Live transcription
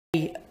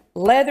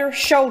leather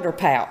shoulder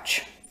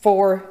pouch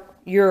for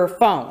your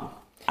phone.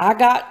 I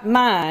got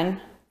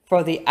mine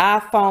for the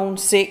iPhone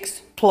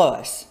 6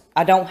 Plus.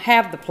 I don't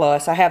have the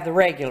Plus, I have the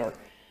regular.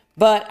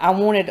 But I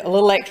wanted a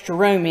little extra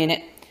room in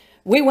it.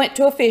 We went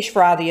to a fish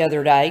fry the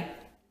other day,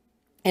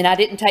 and I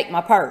didn't take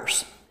my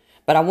purse.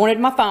 But I wanted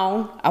my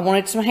phone, I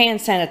wanted some hand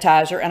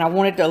sanitizer, and I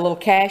wanted a little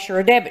cash or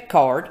a debit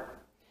card,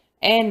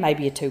 and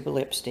maybe a tube of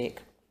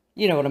lipstick.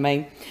 You know what I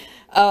mean.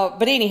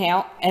 But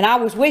anyhow, and I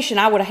was wishing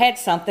I would have had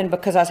something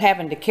because I was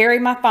having to carry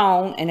my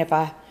phone and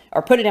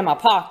or put it in my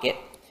pocket.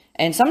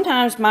 And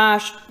sometimes my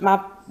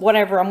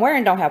whatever I'm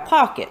wearing don't have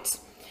pockets.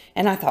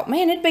 And I thought,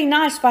 man, it'd be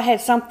nice if I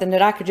had something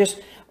that I could just,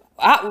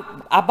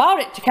 I bought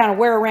it to kind of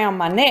wear around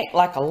my neck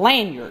like a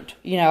lanyard,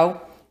 you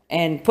know,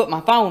 and put my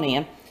phone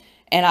in.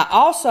 And I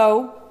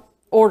also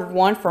ordered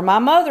one for my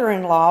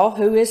mother-in-law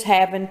who is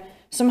having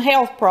some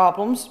health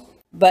problems.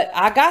 But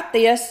I got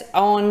this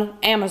on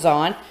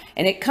Amazon,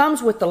 and it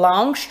comes with the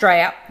long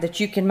strap that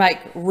you can make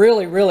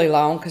really, really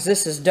long because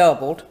this is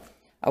doubled,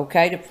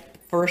 okay,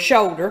 for a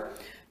shoulder.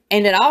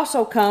 And it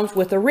also comes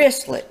with a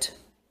wristlet.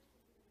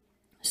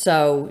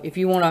 So if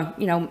you want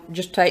to, you know,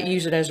 just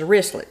use it as a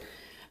wristlet.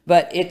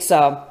 But it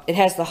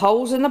has the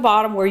holes in the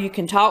bottom where you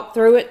can talk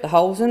through it, the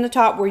holes in the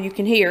top where you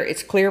can hear.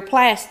 It's clear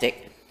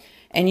plastic,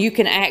 and you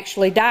can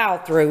actually dial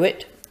through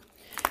it.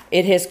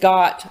 It has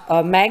got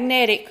a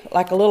magnetic,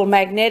 like a little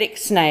magnetic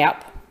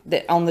snap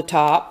on the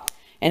top.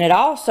 And it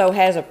also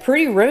has a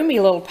pretty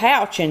roomy little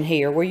pouch in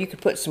here where you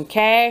could put some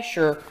cash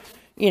or,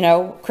 you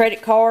know,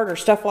 credit card or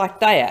stuff like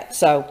that.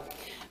 So,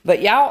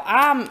 but y'all,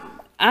 I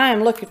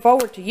am looking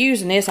forward to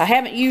using this. I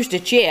haven't used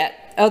it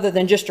yet other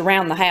than just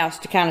around the house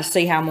to kind of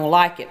see how I'm going to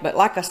like it. But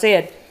like I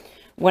said,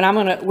 when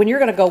you're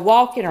going to go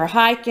walking or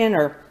hiking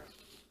or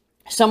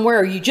somewhere,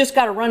 or you just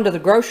got to run to the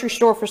grocery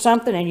store for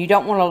something and you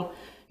don't want to,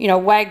 you know,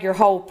 wag your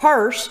whole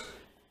purse,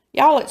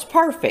 y'all, it's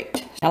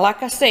perfect. Now,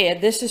 like I said,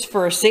 this is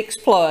for a 6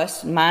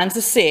 Plus. Mine's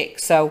a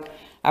 6, so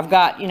I've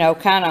got, you know,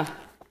 kind of,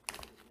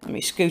 let me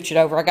scooch it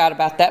over. I got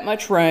about that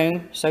much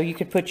room, so you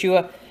could put you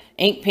a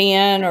ink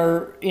pen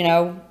or, you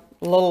know,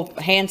 a little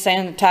hand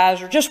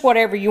sanitizer, just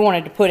whatever you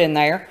wanted to put in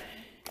there.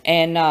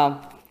 And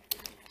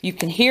you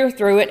can hear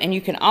through it, and you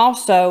can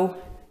also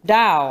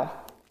dial.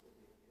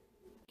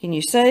 Can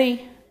you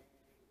see?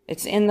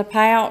 It's in the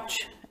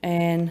pouch,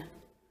 and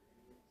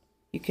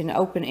you can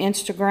open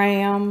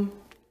Instagram,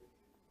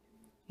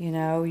 you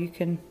know, you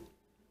can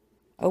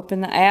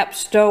open the App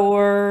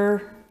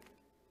Store.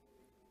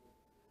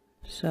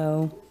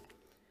 So,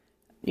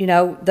 you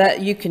know,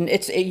 that you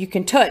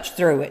can touch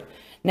through it.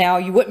 Now,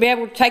 you wouldn't be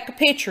able to take a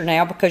picture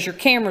now because your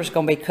camera's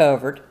going to be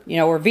covered, you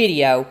know, or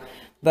video.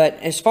 But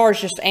as far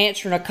as just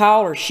answering a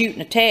call or shooting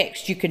a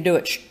text, you can do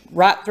it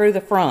right through the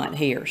front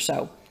here.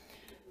 So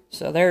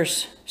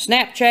there's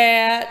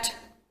Snapchat.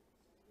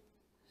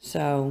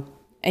 So,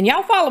 and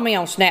y'all follow me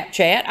on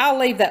Snapchat. I'll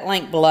leave that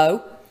link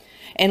below.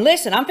 And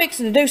listen, I'm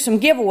fixing to do some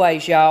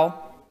giveaways,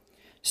 y'all.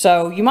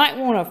 So you might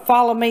want to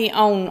follow me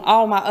on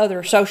all my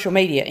other social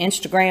media,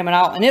 Instagram and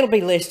all, and it'll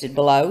be listed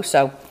below.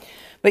 So,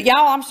 but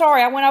y'all, I'm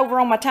sorry I went over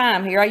on my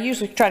time here. I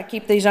usually try to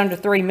keep these under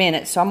 3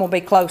 minutes, so I'm going to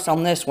be close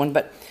on this one.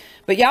 But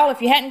y'all,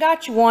 if you hadn't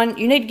got you one,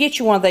 you need to get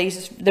you one of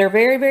these. They're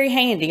very, very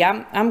handy.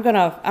 I'm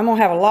gonna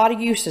have a lot of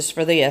uses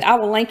for this. I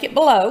will link it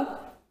below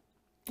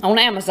on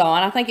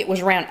Amazon. I think it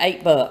was around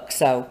 $8.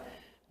 So.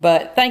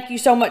 But thank you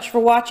so much for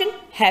watching.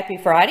 Happy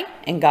Friday,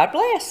 and God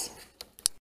bless.